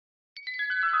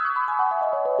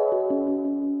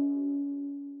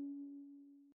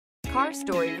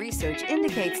Story research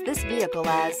indicates this vehicle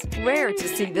as rare to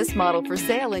see this model for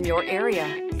sale in your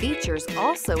area. Features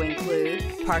also include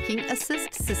parking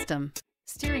assist system,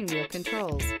 steering wheel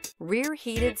controls, rear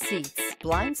heated seats,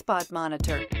 blind spot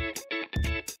monitor.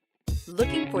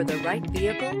 Looking for the right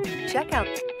vehicle? Check out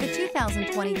the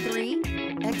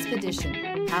 2023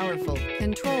 Expedition. Powerful,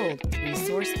 controlled,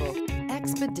 resourceful.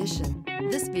 Expedition.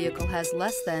 This vehicle has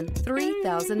less than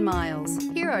 3,000 miles.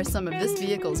 Here are some of this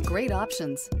vehicle's great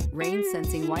options: rain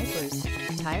sensing wipers,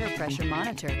 tire pressure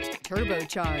monitor,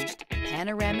 turbocharged,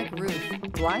 panoramic roof,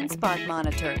 blind spot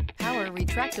monitor, power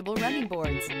retractable running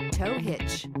boards, tow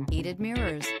hitch, heated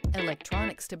mirrors,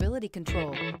 electronic stability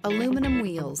control, aluminum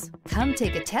wheels. Come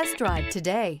take a test drive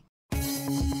today.